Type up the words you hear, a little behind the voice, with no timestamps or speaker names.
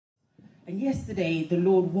And yesterday, the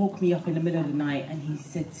Lord woke me up in the middle of the night and he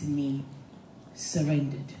said to me,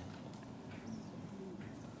 surrendered.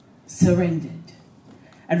 Surrendered.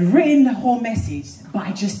 I'd written the whole message, but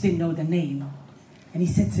I just didn't know the name. And he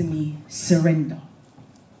said to me, surrender.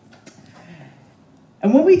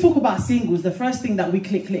 And when we talk about singles, the first thing that we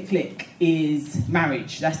click is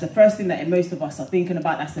marriage. That's the first thing that most of us are thinking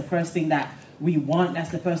about. That's the first thing that we want. That's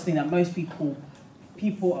the first thing that most people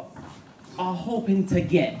are hoping to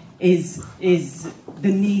get is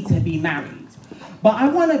the need to be married. But I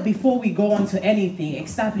want to, before we go on to anything,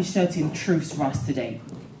 establish certain truths for us today.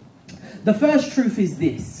 The first truth is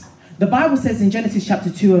this. The Bible says in Genesis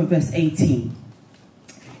chapter 2 and verse 18,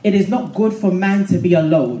 it is not good for man to be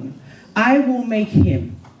alone. I will make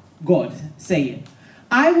him, God saying,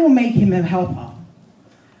 I will make him a helper.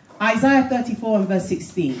 Isaiah 34 and verse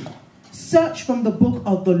 16, search from the book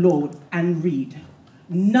of the Lord and read.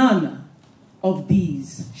 None of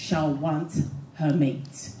these shall want her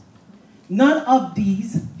mate. None of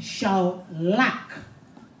these shall lack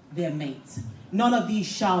their mate. None of these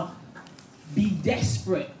shall be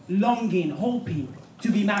desperate, longing, hoping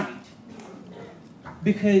to be married.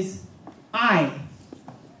 Because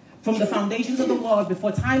from the foundations of the world,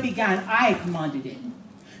 before time began, I commanded it,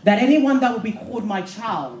 that anyone that would be called my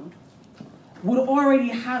child would already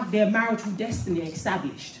have their marital destiny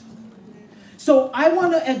established. So I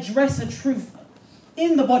want to address a truth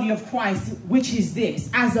in the body of Christ, which is this.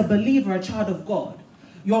 As a believer, a child of God,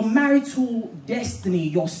 your marital destiny,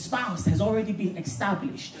 your spouse has already been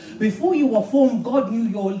established. Before you were formed, God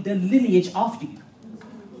knew the lineage after you.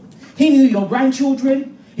 He knew your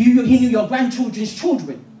grandchildren. He knew your grandchildren's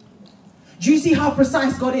children. Do you see how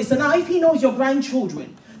precise God is? So now if he knows your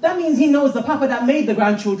grandchildren, that means he knows the papa that made the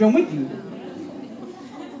grandchildren with you.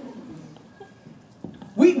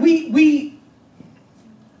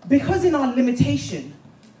 Because in our limitation,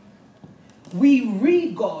 we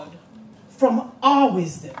read God from our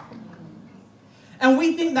wisdom. And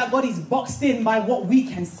we think that God is boxed in by what we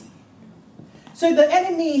can see. So the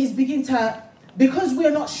enemy is beginning to, because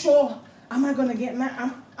we're not sure, am I going to get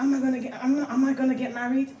married? Am I going to get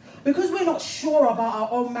married? Because we're not sure about our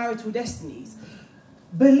own marital destinies,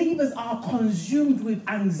 believers are consumed with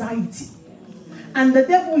anxiety. And the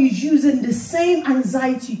devil is using the same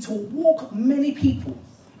anxiety to walk many people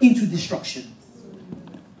into destruction.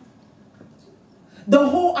 The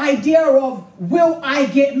whole idea of, will I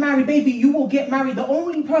get married? Baby, you will get married. The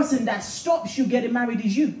only person that stops you getting married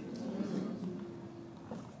is you.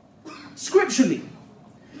 Scripturally,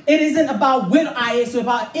 it isn't about will I, it's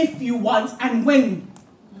about if you want and when.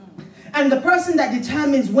 And the person that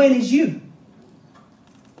determines when is you.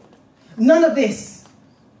 None of this.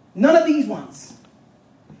 None of these ones.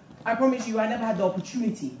 I promise you, I never had the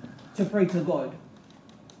opportunity to pray to God,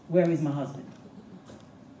 where is my husband?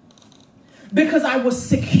 Because I was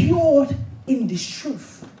secured in this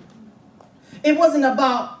truth. It wasn't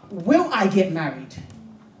about, will I get married?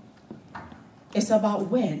 It's about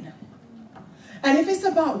when. And if it's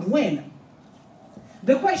about when,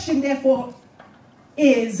 the question therefore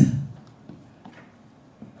is,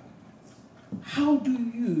 how do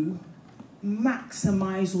you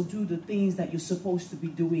maximize or do the things that you're supposed to be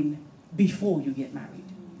doing before you get married?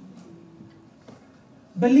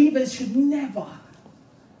 Believers should never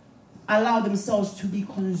allow themselves to be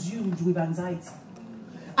consumed with anxiety.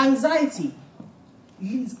 Anxiety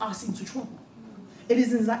leads us into trouble. It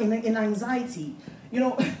is in anxiety. You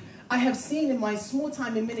know, I have seen in my small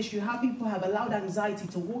time in ministry how people have allowed anxiety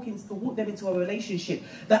to walk them into a relationship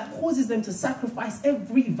that causes them to sacrifice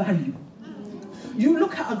every value. You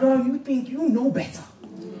look at a girl and you think you know better.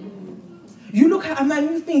 You look at a man,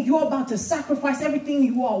 you think you're about to sacrifice everything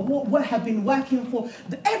you are, what have been working for.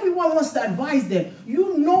 Everyone wants to advise them.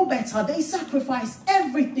 You know better. They sacrifice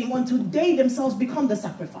everything until they themselves become the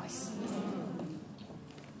sacrifice.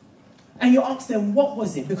 And you ask them, what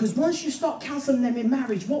was it? Because once you start counseling them in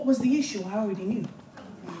marriage, what was the issue? I already knew.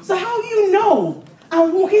 So how do you know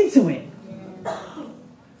and walk into it?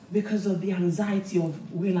 Because of the anxiety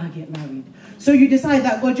of, will I get married? So you decide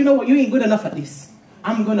that, God, you know what? You ain't good enough at this.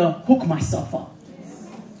 I'm going to hook myself up.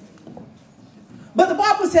 But the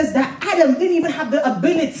Bible says that Adam didn't even have the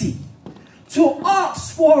ability to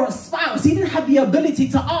ask for a spouse. He didn't have the ability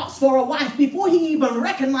to ask for a wife before he even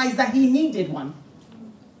recognized that he needed one.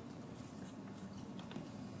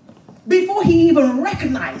 Before he even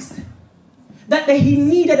recognized that he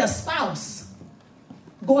needed a spouse,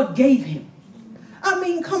 God gave him. I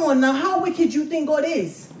mean, come on now, how wicked you think God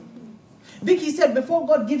is? Vicky said before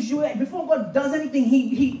God gives you, before God does anything,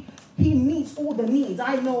 he meets all the needs.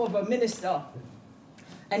 I know of a minister,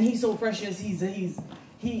 and he's so precious. He's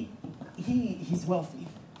wealthy,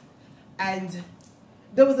 And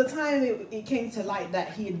there was a time it came to light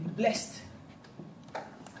that he had blessed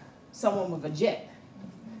someone with a jet.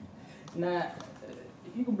 Now,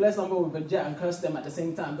 you can bless someone with a jet and curse them at the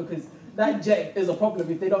same time, because that jet is a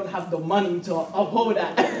problem if they don't have the money to uphold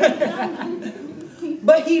that.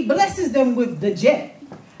 But he blesses them with the jet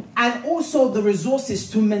and also the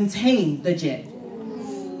resources to maintain the jet.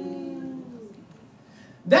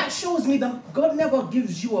 That shows me that God never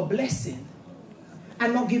gives you a blessing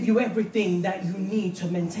and not give you everything that you need to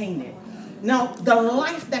maintain it. Now, the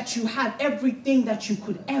life that you have, everything that you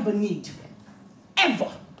could ever need,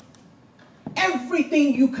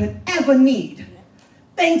 everything you could ever need.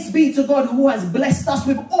 Thanks be to God who has blessed us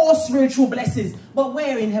with all spiritual blessings. But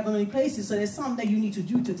we're in heavenly places, so there's some that you need to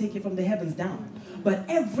do to take it from the heavens down. But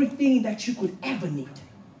everything that you could ever need.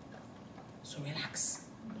 So relax.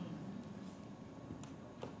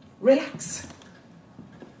 Relax.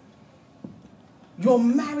 Your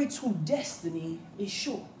marital destiny is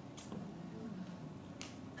sure.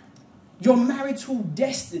 Your marital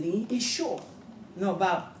destiny is sure. Not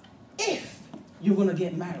about if you're going to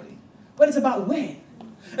get married, but it's about when.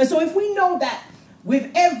 And so if we know that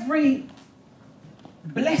with every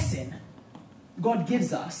blessing God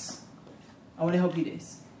gives us, I want to help you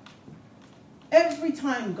this. Every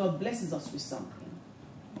time God blesses us with something,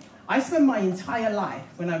 I spend my entire life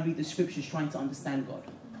when I read the scriptures trying to understand God.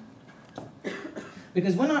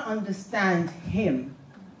 Because when I understand him,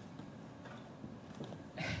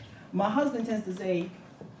 my husband tends to say,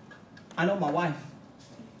 I know my wife.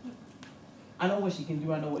 I know what she can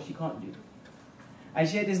do, I know what she can't do. I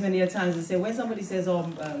shared this many a times and say, when somebody says,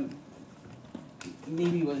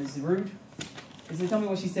 Mimi was rude, they say, tell me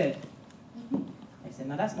what she said. I said,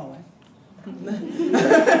 no, that's my wife.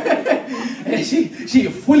 And she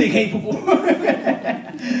is fully capable.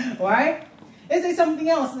 Right? They say something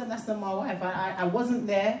else, and that's not my wife. I wasn't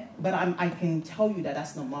there, but I can tell you that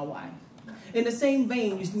that's not my wife. In the same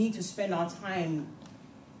vein, you need to spend our time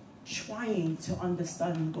trying to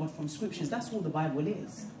understand God from scriptures. That's all the Bible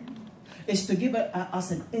is. It's to give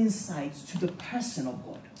us an insight to the person of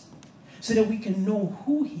God, so that we can know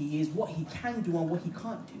who he is, what he can do, and what he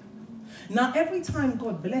can't do. Now, every time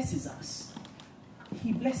God blesses us,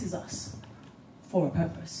 he blesses us for a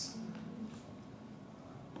purpose.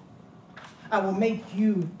 I will make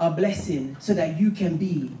you a blessing so that you can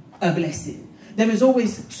be a blessing. There is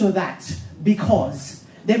always because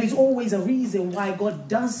there is always a reason why God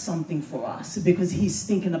does something for us, because he's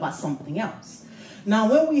thinking about something else. Now,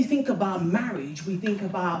 when we think about marriage, we think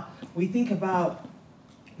about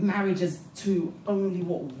marriage as to only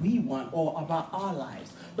what we want or about our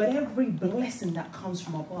lives. But every blessing that comes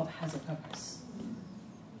from above has a purpose.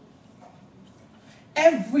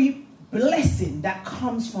 Every blessing that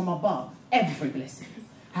comes from above, every blessing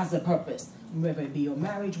has a purpose. Whether it be your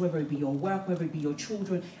marriage, whether it be your work, whether it be your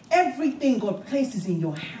children, everything God places in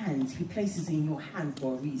your hands, he places in your hand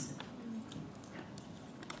for a reason.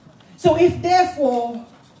 So if therefore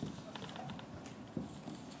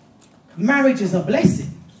marriage is a blessing,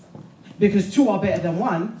 because two are better than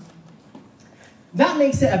one, that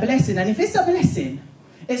makes it a blessing. And if it's a blessing,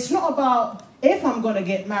 it's not about if I'm going to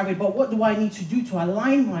get married, but what do I need to do to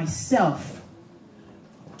align myself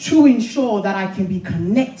to ensure that I can be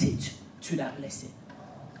connected to that blessing.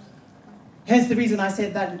 Hence the reason I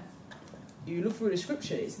said that you look through the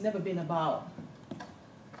scripture, it's never been about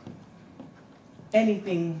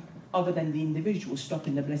anything other than the individual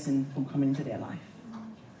stopping the blessing from coming into their life.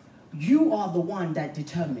 You are the one that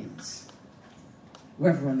determines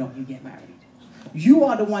whether or not you get married. You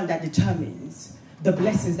are the one that determines the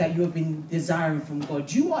blessings that you have been desiring from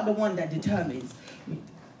God. You are the one that determines.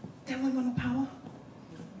 There ain't got no power.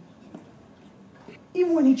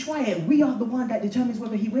 Even when he try it, we are the one that determines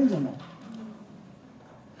whether he wins or not.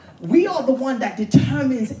 We are the one that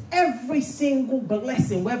determines every single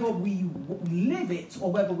blessing, whether we live it or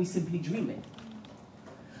whether we simply dream it.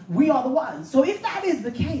 We are the ones. So if that is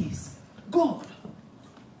the case, God,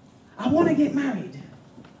 I want to get married.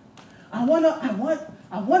 I want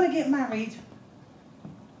to get married.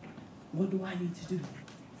 What do I need to do?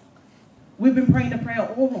 We've been praying the prayer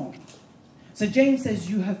all wrong. So James says,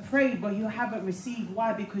 you have prayed, but you haven't received.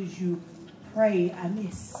 Why? Because you pray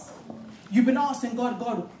amiss. You've been asking God,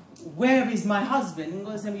 God, where is my husband? And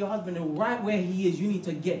God said, your husband is right where he is. You need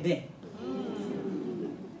to get there.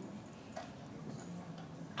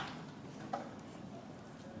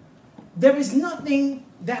 There is nothing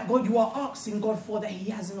that God you are asking God for that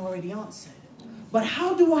he hasn't already answered. But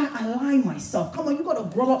how do I align myself? Come on, you got to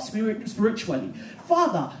grow up spiritually.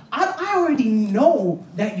 Father, I already know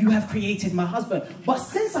that you have created my husband. But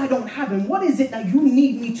since I don't have him, what is it that you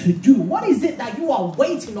need me to do? What is it that you are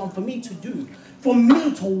waiting on for me to do? For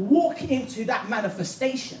me to walk into that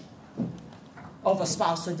manifestation of a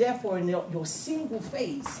spouse. So therefore, in your single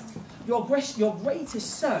phase, your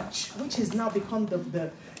greatest search, which has now become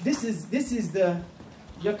this is the,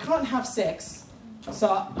 you can't have sex.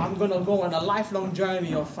 So I'm going to go on a lifelong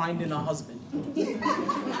journey of finding a husband.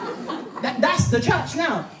 That's the church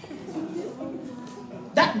now.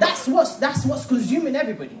 That's what's consuming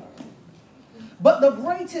everybody. But the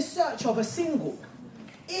greatest search of a single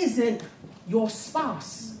isn't your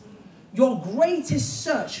spouse. Your greatest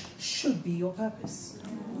search should be your purpose.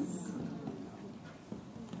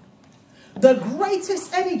 The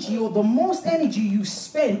greatest energy or the most energy you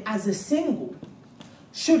spend as a single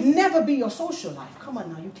should never be your social life. Come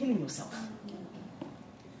on now, you're killing yourself.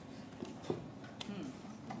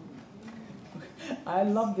 I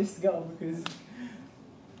love this girl because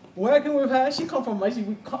working with her, we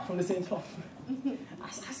cut from the same cloth. I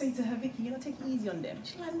say to her, Vicky, take it easy on them.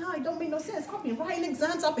 She's like, no, it don't make no sense. I've been writing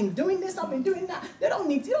exams, I've been doing this, I've been doing that. You don't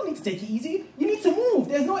need to take it easy. You need to move.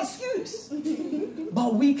 There's no excuse.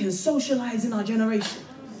 But we can socialize in our generation.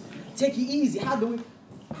 Take it easy. How do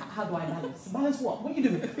I balance? Balance what? What are you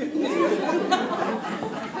doing?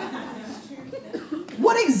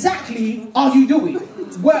 What exactly are you doing?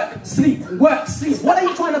 Work, sleep, work, sleep. What are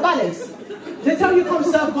you trying to balance? They tell you, come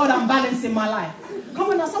serve God, I'm balancing my life. Come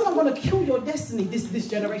on now, someone's going to kill your destiny this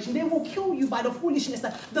generation. They will kill you by the foolishness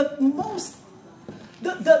that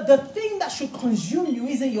the thing that should consume you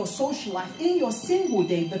isn't your social life. In your single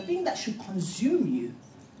day, the thing that should consume you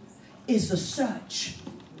is the search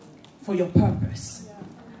for your purpose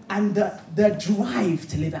and the drive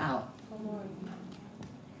to live it out.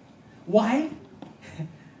 Why?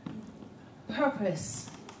 Purpose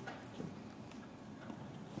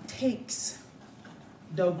takes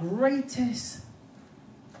the greatest.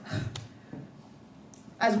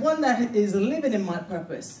 As one that is living in my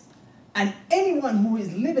purpose, and anyone who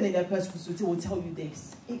is living in their purpose will tell you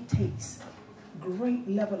this, it takes great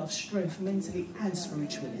level of strength mentally and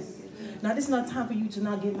spiritually. Now this is not time for you to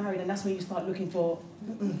now get married and that's when you start looking for,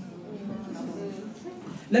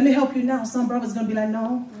 Let me help you now. Some brothers going to be like,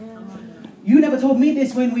 no. You never told me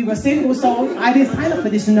this when we were single, so I didn't sign up for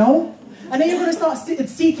this, no. And then you're going to start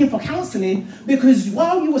seeking for counseling because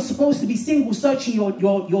while you were supposed to be single, searching your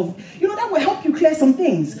that will help you clear some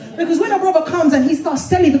things. Because when a brother comes and he starts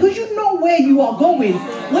telling, because you know where you are going,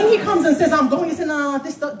 when he comes and says, I'm going, you say, nah,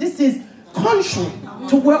 this is contrary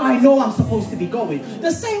to where I know I'm supposed to be going.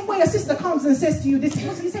 The same way a sister comes and says to you this,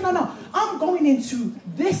 you say, no, I'm going into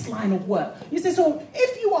this line of work. You say, so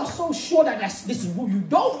if you are so sure that this is who you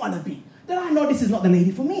don't want to be, then I know this is not the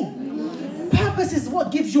lady for me. Purpose is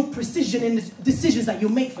what gives you precision in the decisions that you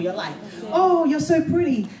make for your life. Oh, you're so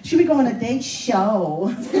pretty. Should we go on a date?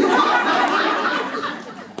 Show.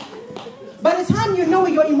 By the time you know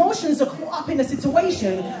it, your emotions are caught up in the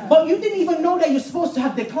situation, but you didn't even know that you're supposed to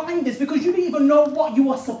have declined this because you didn't even know what you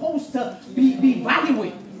were supposed to be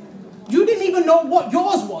valuing. You didn't even know what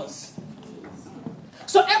yours was.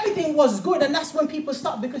 So everything was good, and that's when people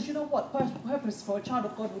stop, because you know what? Purpose for a child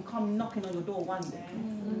of God will come knocking on your door one day.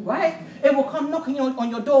 Right? It will come knocking on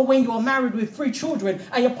your door when you are married with 3 children,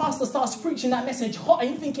 and your pastor starts preaching that message hot, and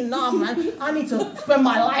you're thinking, nah, man, I need to spend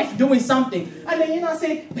my life doing something. And then I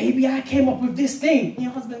say, baby, I came up with this thing. And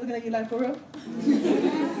your husband looking at you like, for real?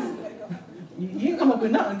 You didn't come up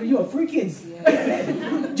with nothing because you have 3 kids. Yeah. Do you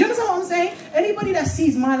understand what I'm saying? Anybody that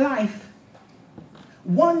sees my life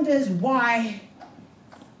wonders why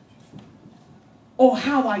or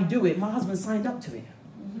how I do it. My husband signed up to it.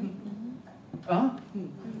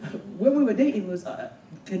 When we were dating, was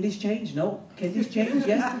can this change? No. Can this change?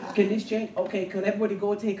 Yes. Can this change? Okay. Can everybody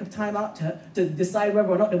go take a time out to decide whether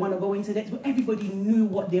or not they want to go into this? Everybody knew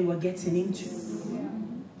what they were getting into.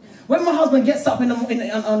 When my husband gets up on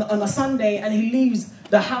a Sunday and he leaves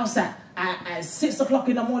the house at 6 o'clock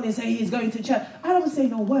in the morning, say he's going to church, I don't say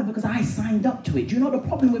no word because I signed up to it. Do you know the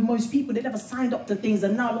problem with most people? They never signed up to things,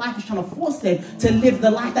 and now life is trying to force them to live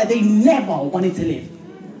the life that they never wanted to live.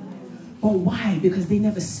 But why? Because they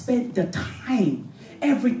never spent the time.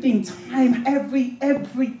 Every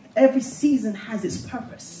season has its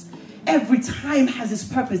purpose. Every time has its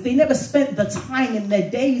purpose. They never spent the time in their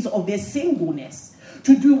days of their singleness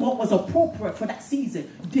to do what was appropriate for that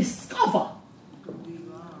season. Discover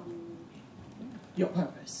your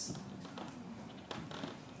purpose.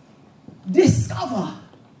 Discover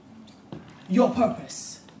your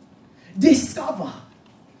purpose. Discover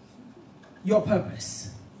your purpose.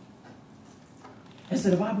 And so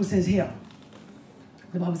the Bible says here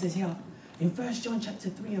in 1 John chapter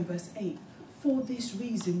 3 and verse 8, for this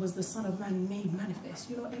reason was the Son of Man made manifest.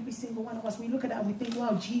 You know, every single one of us, we look at that and we think,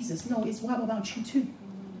 wow, Jesus. No, it's what about you too?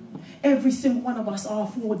 Every single one of us are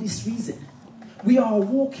for this reason. We are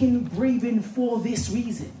walking, breathing for this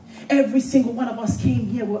reason. Every single one of us came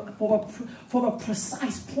here for a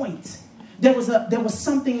precise point. There was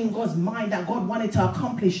something in God's mind that God wanted to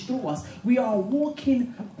accomplish through us. We are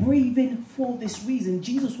walking, breathing for this reason.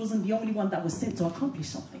 Jesus wasn't the only one that was sent to accomplish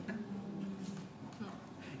something.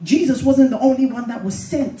 Jesus wasn't the only one that was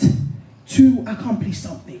sent to accomplish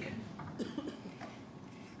something.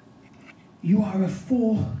 You are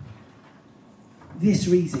for this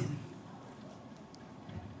reason.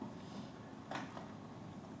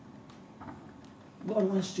 God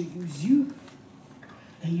wants to use you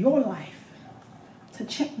and your life to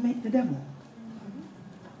checkmate the devil.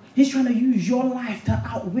 He's trying to use your life to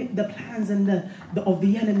outwit the plans and of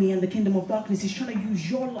the enemy and the kingdom of darkness. He's trying to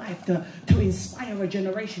use your life to inspire a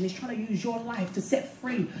generation. He's trying to use your life to set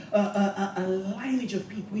free a lineage of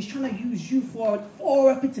people. He's trying to use you for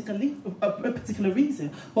a particular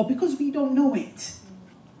reason. But because we don't know it,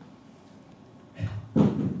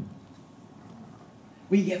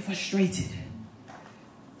 we get frustrated.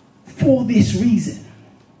 For this reason.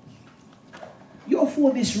 Your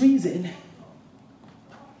for this reason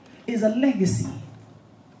is a legacy.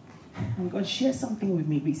 And God shared something with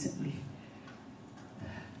me recently.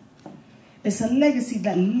 It's a legacy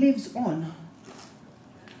that lives on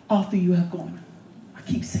after you have gone. I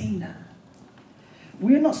keep saying that.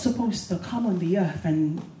 We're not supposed to come on the earth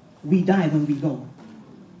and we die when we go.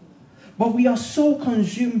 But we are so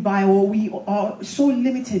consumed by, or we are so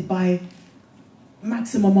limited by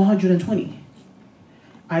maximum 120.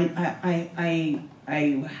 I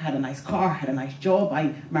had a nice car, had a nice job,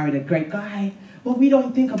 I married a great guy, but we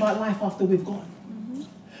don't think about life after we've gone.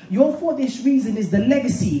 Your for this reason is the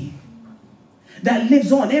legacy that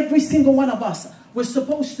lives on. Every single one of us was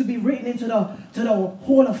supposed to be written into the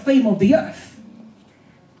Hall of Fame of the earth.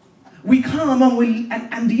 We come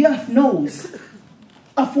and the earth knows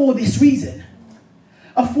for this reason.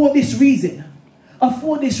 For this reason.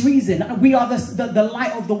 For this reason, we are the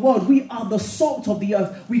light of the world. We are the salt of the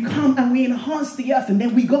earth. We come and we enhance the earth and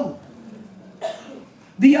then we go.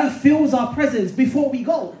 The earth feels our presence before we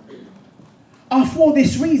go. For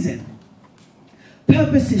this reason.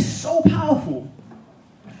 Purpose is so powerful.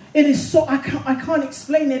 It is so, I can't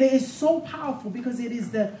explain it. It is so powerful because it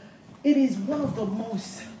is one of the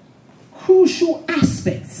most crucial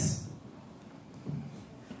aspects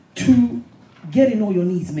to getting all your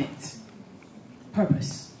needs met.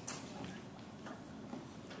 Purpose.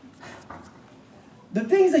 The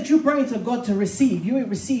things that you pray to God to receive, you will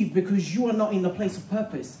receive because you are not in the place of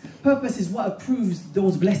purpose. Purpose is what approves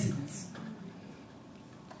those blessings.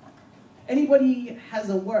 Anybody has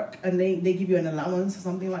a work and they give you an allowance or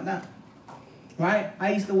something like that? Right?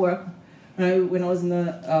 I used to work when I was in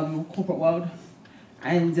the corporate world,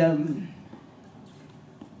 and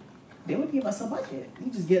they would give us a budget.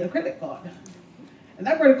 You just get a credit card. And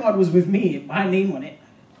that credit card was with me, my name on it,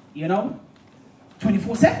 you know,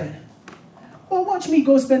 24/7. Well, watch me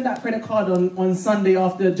go spend that credit card on Sunday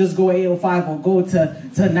after just go 805 or go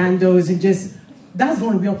to Nando's and just, that's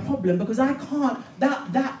going to be a problem because I can't,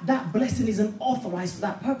 that blessing isn't authorized for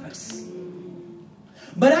that purpose.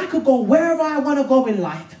 But I could go wherever I want to go in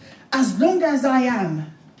life, as long as I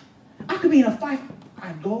am. I could be in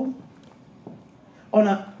I'd go on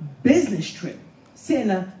a business trip, sit in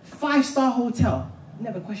a 5-star hotel.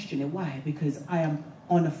 Never question it. Why? Because I am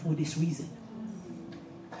honored for this reason.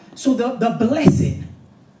 So the blessing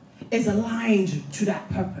is aligned to that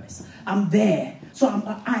purpose. I'm there. So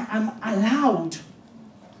I'm allowed.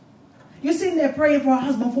 You're sitting there praying for a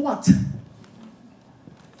husband for what?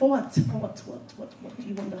 For what? For what? What do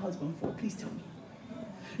you want the husband for? Please tell me.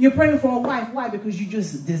 You're praying for a wife. Why? Because you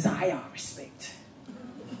just desire respect.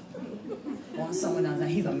 Want someone else that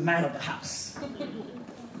he's a man of the house.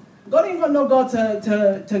 God ain't got no God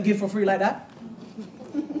to give for free like that.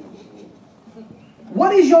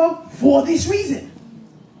 What is your for this reason?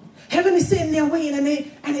 Heaven is sitting there waiting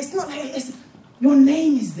and it's not like your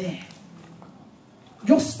name is there.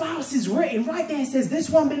 Your spouse is written right there. It says this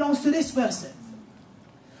one belongs to this person.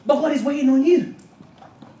 But God is waiting on you.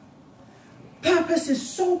 Purpose is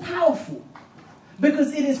so powerful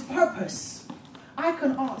because it is purpose. I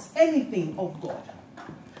can ask anything of God.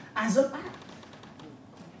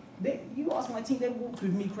 You ask my team, they walked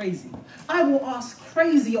with me crazy. I will ask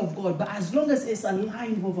crazy of God, but as long as it's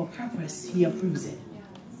aligned with a purpose, He approves it.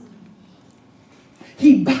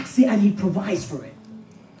 He backs it and He provides for it.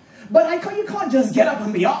 But you can't just get up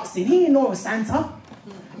and be asking. He ain't no Santa.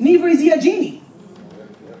 Neither is he a genie.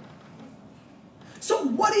 So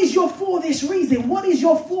what is your for this reason? What is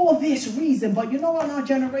your for this reason? But you know, in our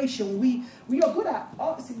generation, we are good at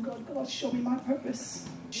asking God, God, show me my purpose.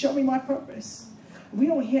 Show me my purpose. We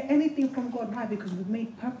don't hear anything from God. Why? Because we've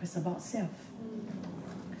made purpose about self.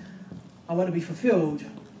 I want to be fulfilled.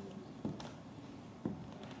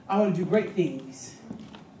 I want to do great things.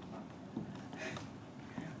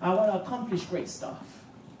 I want to accomplish great stuff.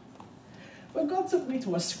 But God took me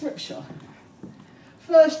to a scripture.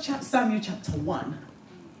 1 Samuel chapter 1.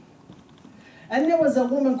 And there was a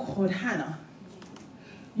woman called Hannah.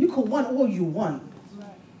 You could want all you want.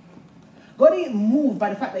 God ain't moved by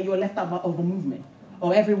the fact that you're left out of a movement.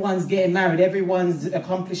 Or everyone's getting married, everyone's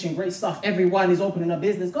accomplishing great stuff, everyone is opening a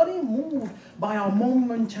business. God ain't moved by our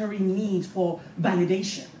momentary needs for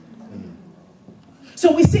validation.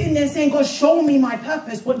 So we're sitting there saying, God, show me my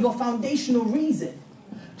purpose, but your foundational reason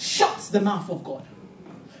shuts the mouth of God.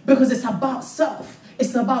 Because it's about self.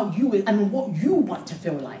 It's about you and what you want to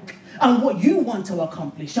feel like, and what you want to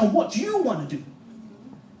accomplish, and what you want to do.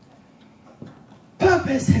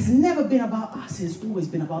 Purpose has never been about us, it's always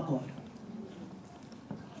been about God.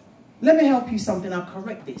 Let me help you something, I'll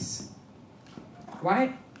correct this.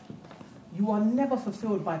 Right? You are never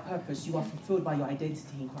fulfilled by purpose, you are fulfilled by your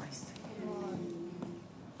identity in Christ.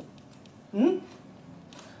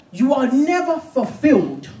 You are never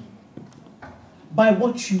fulfilled by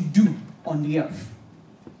what you do on the earth.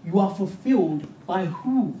 You are fulfilled by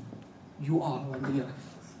who you are on the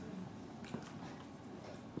earth.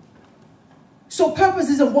 So purpose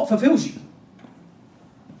isn't what fulfills you.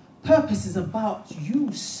 Purpose is about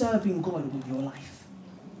you serving God with your life.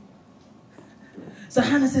 So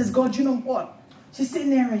Hannah says, God, you know what? She's sitting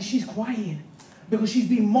there and she's crying because she's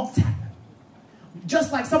being mocked at.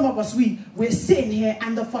 Just like some of us, we're sitting here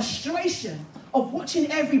and the frustration of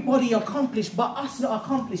watching everybody accomplish but us not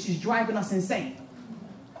accomplish is driving us insane.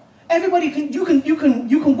 Everybody you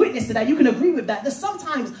can witness to that. You can agree with that. There's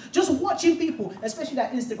sometimes just watching people, especially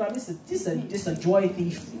that Instagram, this a joy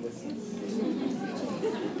thief.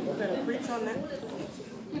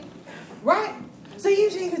 Right? So you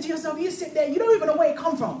think to yourself, you sit there, you don't even know where it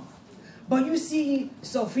come from. But you see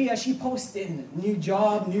Sophia, she posting new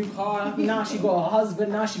job, new car, now she got a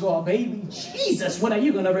husband, now she got a baby. Jesus, when are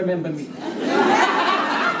you gonna remember me?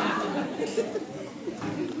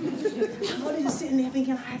 Hannah was sitting there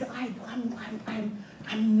thinking,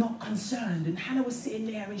 I'm not concerned. And Hannah was sitting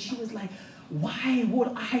there and she was like, why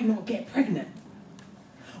would I not get pregnant?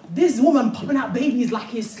 This woman popping out babies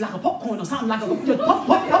like it's like a popcorn or something, like a pop,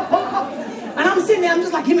 pop, pop, pop, pop. And I'm sitting there, I'm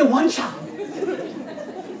just like, give me one child.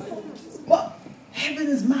 But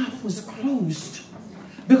heaven's mouth was closed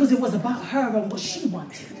because it was about her and what she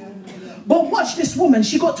wanted. But watch this woman,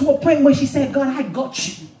 she got to a point where she said, God, I got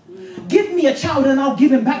you. Give me a child and I'll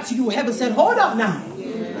give him back to you. Heaven said, hold up now.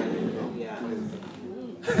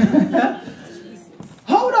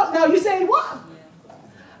 Hold up now. You saying what?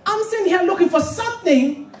 I'm sitting here looking for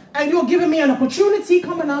something and you're giving me an opportunity.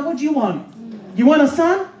 Come on now, what do you want? You want a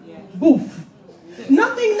son? Boof.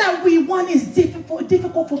 Nothing that we want is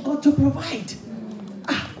difficult for God to provide.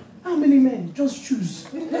 How many men? Just choose.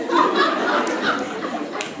 Do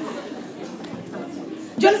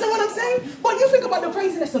you understand what I'm saying? But you think about the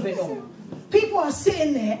craziness of it all. People are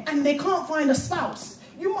sitting there and they can't find a spouse.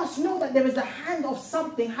 You must know that there is a hand of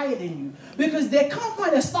something higher than you. Because they can't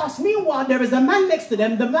find a spouse. Meanwhile, there is a man next to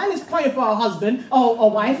them. The man is praying for a husband or a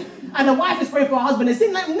wife. And the wife is praying for a husband. They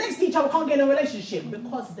sit next to each other, can't get in a relationship.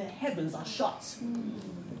 Because the heavens are shut.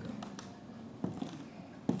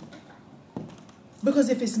 Because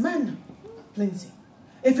if it's man, plenty.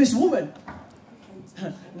 If it's woman,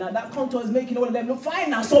 now that contour is making all of them look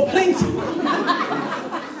fine now, so plenty.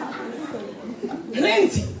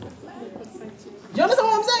 Plenty. Do you understand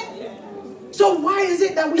what I'm saying? So why is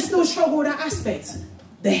it that we still struggle with that aspect?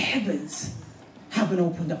 The heavens haven't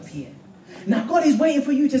opened up yet. Now God is waiting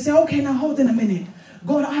for you to say, okay, now hold on a minute.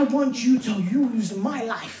 God, I want you to use my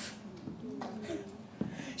life.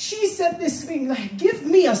 She said this thing like, give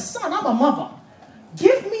me a son. I'm a mother.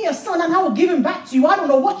 Give me a son and I will give him back to you. I don't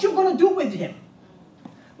know what you're going to do with him.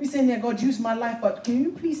 We're saying there, God, use my life, but can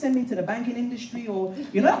you please send me to the banking industry? Or,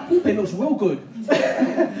 you know, that pooping looks real good.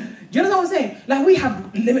 Do you know what I'm saying? Like, we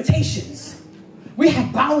have limitations. We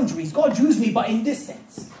have boundaries. God, use me, but in this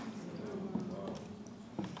sense.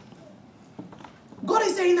 God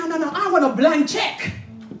is saying, no, I want a blank check.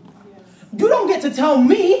 You don't get to tell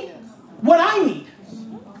me what I need.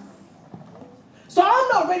 So I'm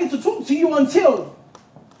not ready to talk to you until,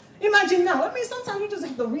 imagine now, I mean, sometimes you just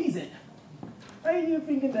have to reason. Are you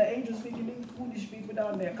thinking the angels thinking these foolish people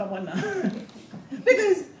down there? Come on now.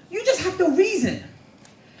 Because you just have to reason.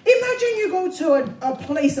 to a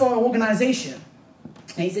place or an organization,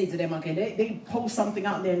 and you say to them, okay, they post something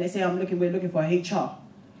out there and they say, we're looking for a HR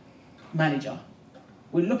manager.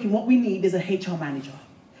 What we need is a HR manager.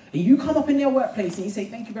 And you come up in their workplace and you say,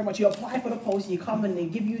 thank you very much. You apply for the post, you come and they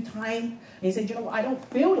give you time, and you say, you know what, I don't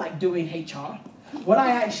feel like doing HR. What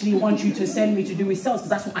I actually want you to send me to do is sales, because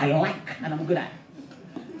that's what I like and I'm good at.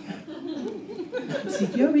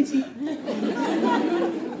 Security.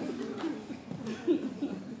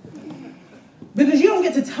 Because you don't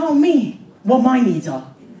get to tell me what my needs are.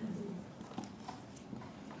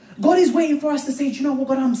 God is waiting for us to say, you know what,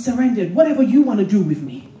 God, I'm surrendered. Whatever you want to do with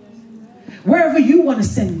me. Wherever you want to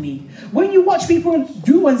send me. When you watch people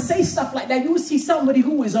do and say stuff like that, you will see somebody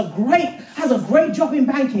who has a great job in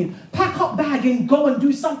banking, pack up bag and go and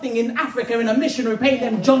do something in Africa in a missionary, paying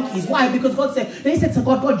them junkies. Why? Because they said to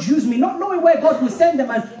God, God, use me, not knowing where God will send them.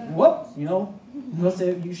 And whoop, God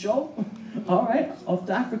said, you sure? All right, off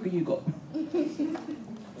to Africa you go.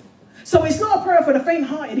 So it's not a prayer for the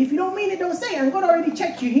faint-hearted. If you don't mean it, don't say it. And God already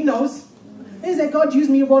checked you. He knows. He said, God, use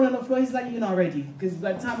me, you're rolling on the floor. He's like, you're not ready. Because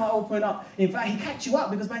by the time I open up, in fact, he catch you up.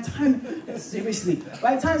 Because by the time, seriously,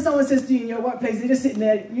 by the time someone says to you in your workplace, they're just sitting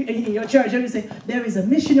there in your church, and you say, there is a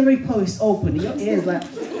missionary post open. And your ears like,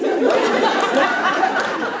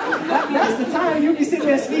 that's the time you be sitting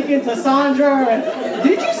there speaking to Sandra. And,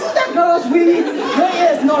 did you see that girl's weed? Your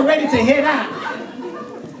ears not ready to hear that.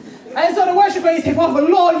 And so the worshiper is saying, Father,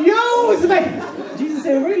 Lord, use me. Jesus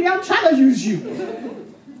said, really, I'm trying to use you.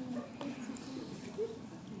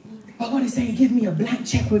 But God is saying, give me a blank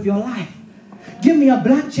check with your life. Give me a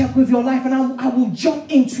blank check with your life and I will jump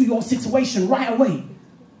into your situation right away.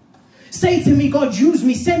 Say to me, God, use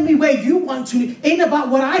me. Send me where you want to. It ain't about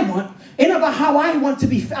what I want. It ain't about how I want to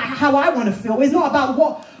be, how I want to feel. It's not about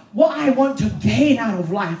what I want to gain out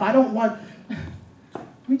of life. I don't want...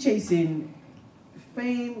 We're chasing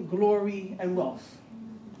fame, glory, and wealth.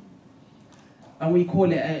 And we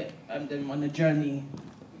call it I'm on a journey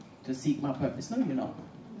to seek my purpose. No, you're not.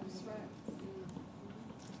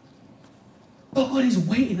 But God is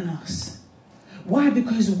waiting on us. Why?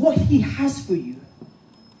 Because what he has for you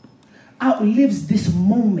outlives this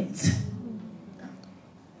moment.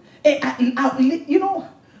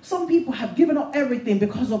 Some people have given up everything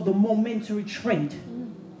because of the momentary trend.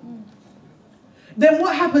 Then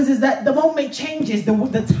what happens is that the moment changes,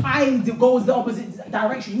 the time goes the opposite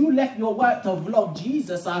direction. You left your work to vlog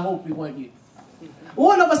Jesus, I hope we want you.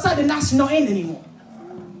 All of a sudden, that's not in anymore.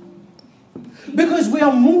 Because we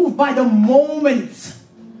are moved by the moment.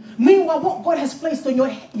 Meanwhile, what God has placed on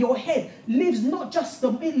your head lives not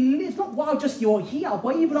while just you're here,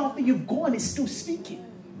 but even after you've gone, it's still speaking.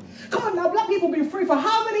 Come on now, black people have been free for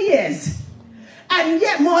how many years? And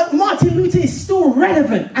yet Martin Luther is still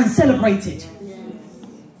relevant and celebrated.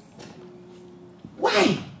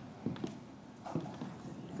 Why?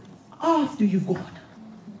 After you've gone.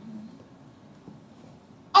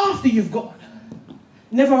 After you've gone.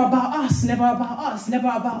 Never about us, never about us, never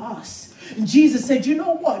about us. And Jesus said, you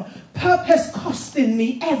know what? Purpose costing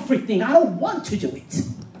me everything. I don't want to do it.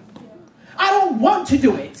 I don't want to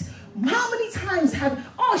do it. How many times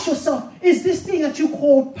asked yourself, is this thing that you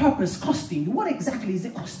call purpose costing you? What exactly is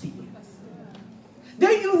it costing you?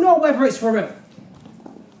 Then you know whether it's forever.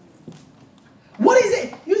 What is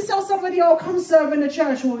it? You tell somebody, oh, come serve in the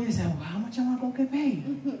church. Or you say, well, how much am I going to get paid?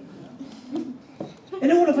 And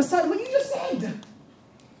then all of a sudden, what you just said,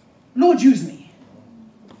 Lord, use me.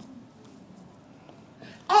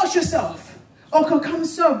 Ask yourself, okay, come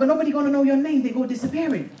serve, but nobody going to know your name. They go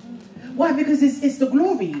disappearing. Why? Because it's the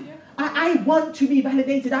glory. I want to be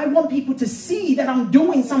validated. I want people to see that I'm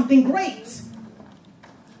doing something great.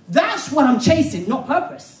 That's what I'm chasing, not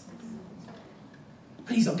purpose.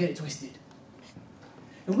 Please don't get it twisted.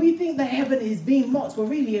 And we think that heaven is being mocked, but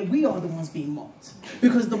really we are the ones being mocked.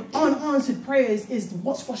 Because the unanswered prayers is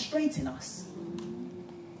what's frustrating us.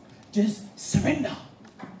 Just surrender.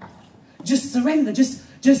 Just surrender.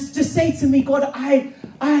 Just say to me, God, I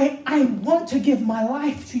want to give my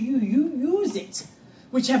life to you. You use it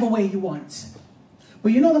whichever way you want.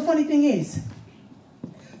 But you know the funny thing is,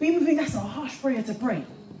 people think that's a harsh prayer to pray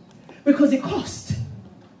because it costs.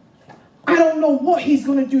 I don't know what he's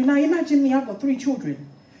going to do. Now imagine me, I've got 3 children,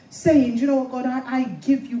 saying, you know what, God, I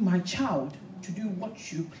give you my child to do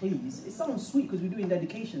what you please. It sounds sweet because we're doing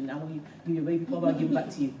dedication now. When you give your baby father, I give it back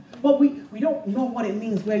to you. But we don't know what it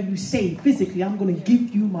means where you say physically, I'm going to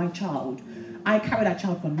give you my child. I carried that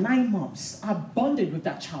child for 9 months. I bonded with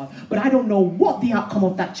that child, but I don't know what the outcome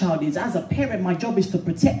of that child is. As a parent, my job is to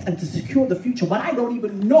protect and to secure the future, but I don't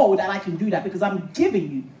even know that I can do that because I'm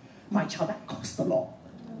giving you my child. That costs a lot.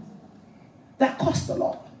 That costs a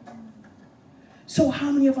lot. So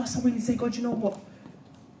how many of us are willing to say, God, you know what?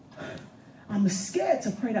 I'm scared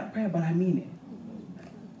to pray that prayer, but I mean it.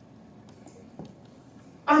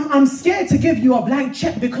 I'm scared to give you a blank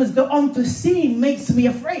check because the unforeseen makes me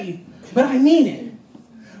afraid, but I mean it.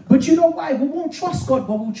 But you know why? We won't trust God,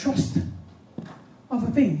 but we'll trust other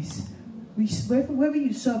things. Whether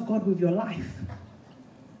you serve God with your life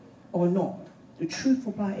or not, the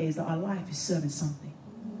truthful part is that our life is serving something.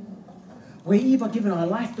 We're either giving our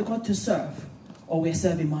life to God to serve, or we're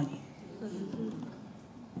serving money.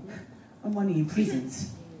 And money in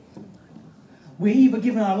prisons. We're either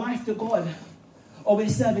giving our life to God, or we're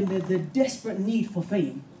serving the desperate need for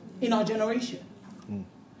fame in our generation.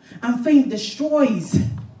 And fame destroys.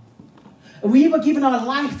 We're either giving our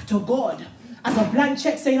life to God as a blank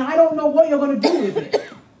check saying, I don't know what you're going to do with it.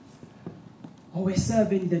 Or we're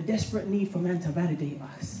serving the desperate need for man to validate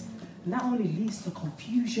us. And that only leads to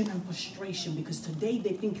confusion and frustration, because today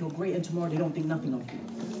they think you're great and tomorrow they don't think nothing of you.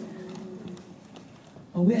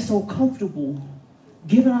 But we're so comfortable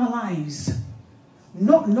giving our lives,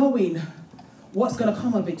 not knowing what's going to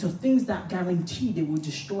come of it, to things that guarantee they will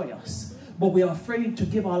destroy us. But we are afraid to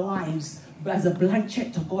give our lives as a blank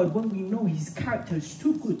check to God when we know his character is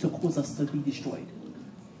too good to cause us to be destroyed.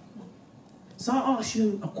 So I ask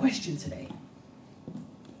you a question today.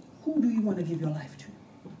 Who do you want to give your life to?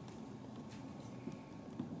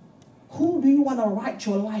 Who do you want to write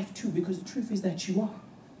your life to? Because the truth is that you are.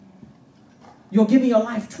 You're giving your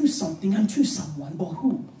life to something and to someone, but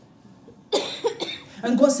who?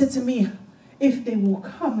 And God said to me, if they will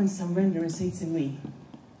come and surrender and say to me,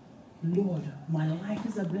 Lord, my life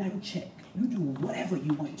is a blank check. You do whatever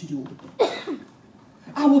you want to do.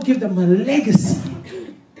 I will give them a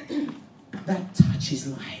legacy that touches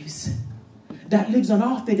lives, that lives on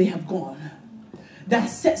after they have gone, that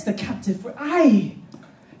sets the captive free. I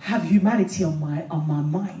have humanity on my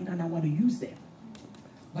mind, and I want to use them.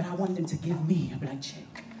 But I want them to give me a blank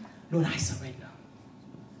check. Lord, I surrender.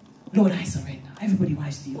 Lord, I surrender. Everybody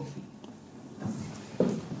rise to your feet.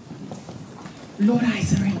 Lord, I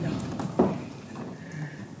surrender.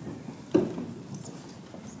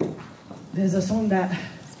 There's a song that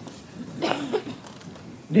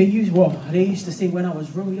they used to sing when I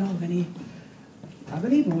was real young, and I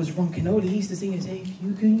believe it was Ron Canoli. He used to sing and say,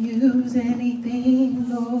 you can use anything,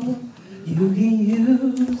 Lord. You can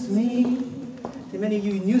use me. To many of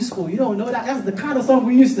you in new school, you don't know that. That's the kind of song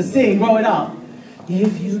we used to sing growing up.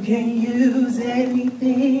 If you can use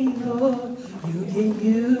anything, Lord, you can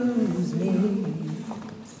use me.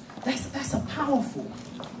 That's a powerful.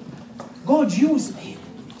 God use me.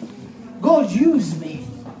 God use me.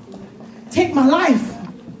 Take my life.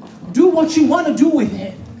 Do what you want to do with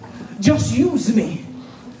it. Just use me.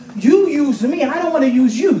 You use me, and I don't want to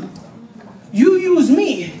use you. You use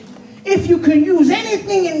me. If you can use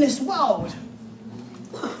anything in this world.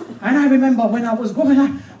 And I remember when I was growing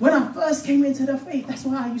up, when I first came into the faith, that's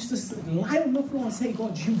why I used to lie on the floor and say,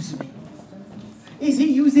 God, use me. Is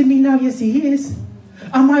he using me now? Yes, he is.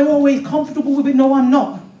 Am I always comfortable with it? No, I'm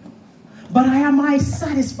not. But am I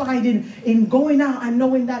satisfied in going out and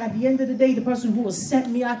knowing that at the end of the day, the person who has sent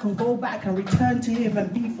me, I can go back and return to him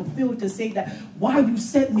and be fulfilled to say that while you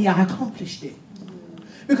sent me, I accomplished it.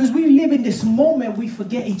 Because we live in this moment, we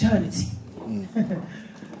forget eternity.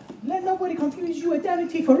 Let nobody confuse you,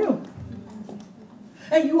 eternity for real.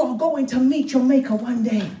 And you are going to meet your maker one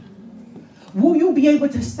day. Will you be able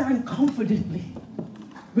to stand confidently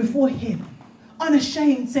before him?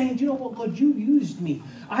 Unashamed, saying, you know what, God, you used me.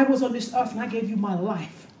 I was on this earth and I gave you my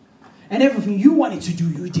life. And everything you wanted to do,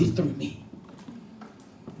 you did through me.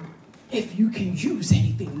 If you can use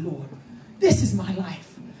anything, Lord, this is my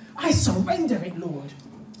life. I surrender it, Lord.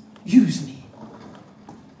 Use me.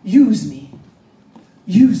 Use me.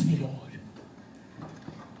 Use me, Lord.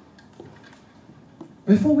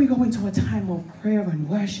 Before we go into a time of prayer and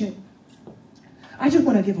worship, I just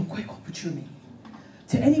want to give a quick opportunity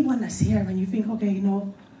to anyone that's here and you think, okay, you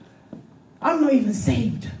know, I'm not even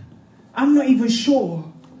saved. I'm not even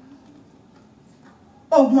sure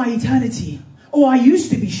of my eternity. Or I used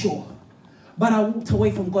to be sure. But I walked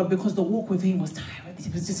away from God because the walk with him was tiring.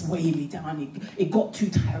 It was just weighing me down. It got too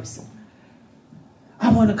tiresome.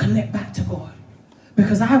 I want to connect back to God.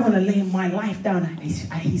 Because I want to lay my life down at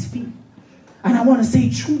his feet. And I want to say,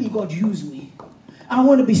 truly, God, use me. I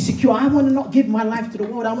want to be secure. I want to not give my life to the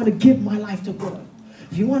world. I want to give my life to God.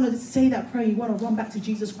 If you want to say that prayer, you want to run back to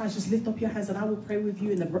Jesus Christ, just lift up your hands and I will pray with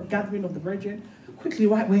you in the gathering of the brethren. Quickly,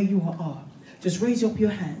 right where you are. Just raise up your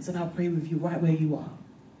hands and I'll pray with you right where you are.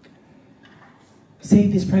 Say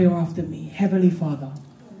this prayer after me. Heavenly Father,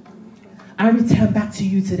 I return back to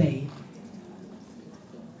you today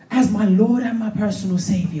as my Lord and my personal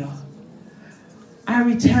Savior. I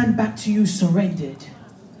return back to you surrendered.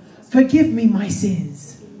 Forgive me my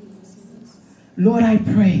sins. Lord, I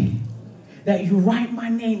pray that you write my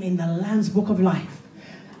name in the Lamb's Book of Life.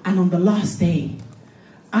 And on the last day,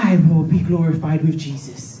 I will be glorified with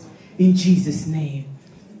Jesus. In Jesus' name,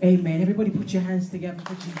 amen. Everybody put your hands together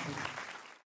for Jesus.